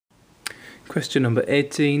Question number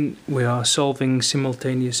 18, we are solving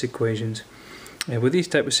simultaneous equations. With these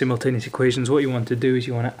type of simultaneous equations, what you want to do is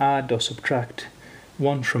you want to add or subtract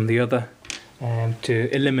one from the other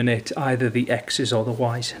to eliminate either the x's or the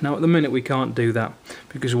y's. Now at the minute we can't do that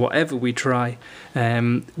because whatever we try,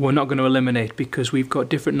 we're not going to eliminate because we've got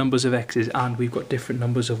different numbers of x's and we've got different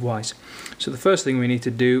numbers of y's. So the first thing we need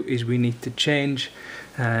to do is we need to change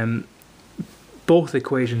both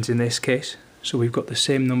equations in this case. So we've got the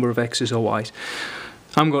same number of x's or y's.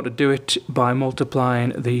 I'm going to do it by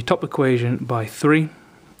multiplying the top equation by 3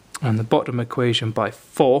 and the bottom equation by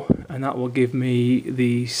 4, and that will give me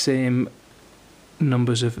the same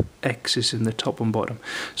numbers of x's in the top and bottom.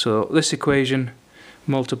 So this equation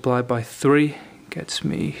multiplied by 3 gets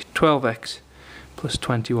me 12x plus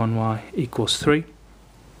 21y equals 3,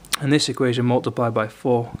 and this equation multiplied by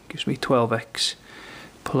 4 gives me 12x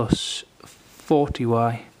plus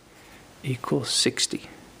 40y equals 60.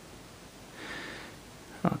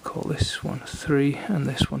 I'll call this one 3 and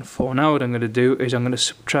this one 4. Now what I'm going to do is I'm going to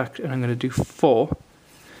subtract, and I'm going to do 4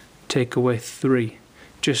 take away 3,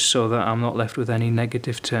 just so that I'm not left with any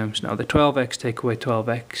negative terms. Now the 12x take away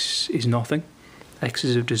 12x is nothing,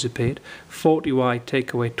 x's have disappeared. 40y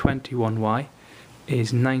take away 21y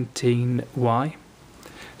is 19y.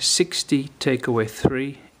 60 take away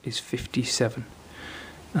 3 is 57.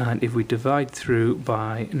 And if we divide through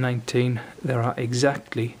by 19, there are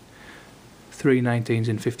exactly 3 19s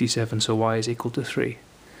in 57, so y is equal to 3.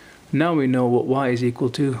 Now we know what y is equal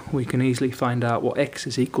to, we can easily find out what x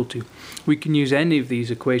is equal to. We can use any of these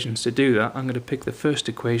equations to do that. I'm going to pick the first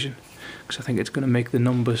equation because I think it's going to make the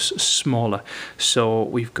numbers smaller. So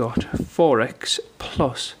we've got 4x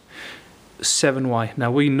plus 7y.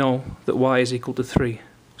 Now we know that y is equal to 3,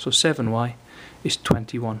 so 7y is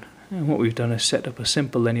 21. And what we've done is set up a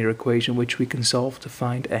simple linear equation which we can solve to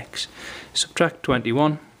find x. Subtract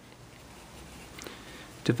 21,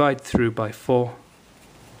 divide through by 4,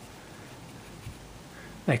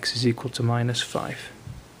 x is equal to minus 5.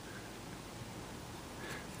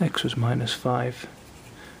 X was minus 5,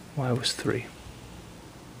 y was 3.